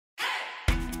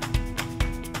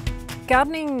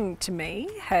Gardening to me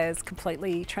has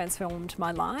completely transformed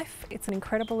my life. It's an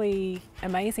incredibly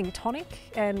amazing tonic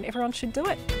and everyone should do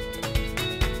it.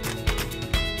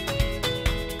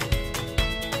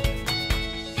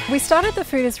 We started the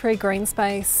Food is Free green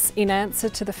space in answer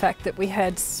to the fact that we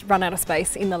had run out of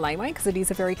space in the laneway because it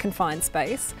is a very confined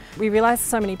space. We realised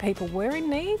so many people were in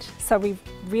need, so we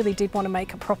really did want to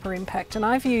make a proper impact. And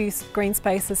I've used green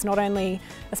space as not only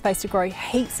a space to grow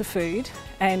heaps of food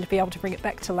and be able to bring it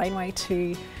back to laneway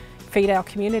to feed our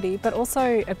community, but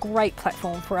also a great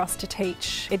platform for us to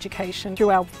teach education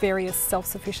through our various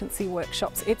self-sufficiency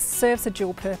workshops. It serves a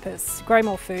dual purpose: grow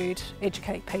more food,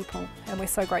 educate people, and we're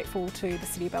so grateful to the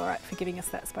City of Ballarat for giving us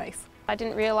that space. I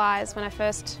didn't realise when I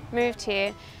first moved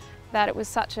here that it was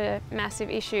such a massive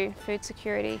issue, food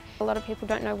security. A lot of people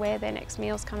don't know where their next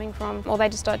meal's coming from, or they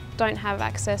just don't have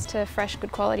access to fresh,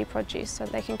 good quality produce. So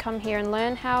they can come here and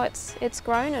learn how it's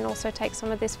grown and also take some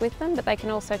of this with them, but they can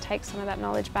also take some of that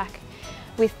knowledge back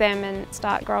with them and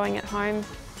start growing at home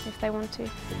if they want to.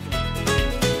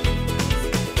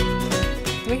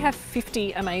 We have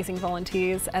 50 amazing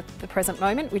volunteers at the present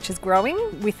moment, which is growing.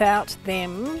 Without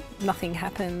them, nothing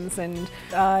happens, and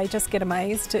I just get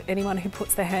amazed at anyone who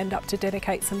puts their hand up to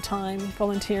dedicate some time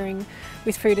volunteering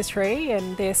with Food is Free,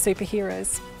 and they're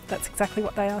superheroes. That's exactly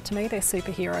what they are to me, they're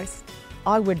superheroes.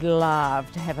 I would love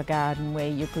to have a garden where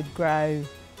you could grow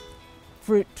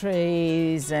fruit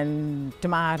trees and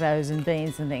tomatoes and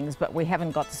beans and things, but we haven't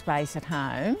got the space at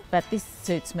home. But this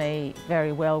suits me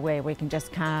very well, where we can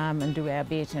just come and do our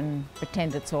bit and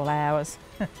pretend it's all ours.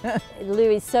 Lou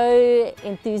is so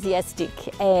enthusiastic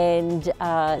and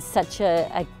such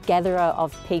a gatherer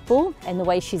of people, and the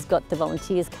way she's got the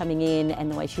volunteers coming in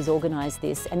and the way she's organised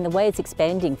this and the way it's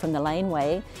expanding from the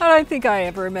laneway. I don't think I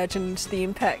ever imagined the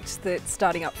impact that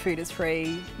starting up Food is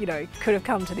Free, could have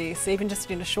come to this, even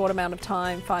just in a short amount of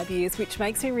time, 5 years, which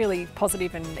makes me really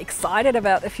positive and excited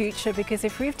about the future, because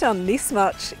if we've done this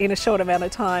much in a short amount of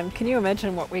time, can you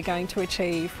imagine what we're going to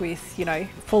achieve with,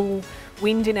 full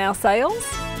wind in our sails?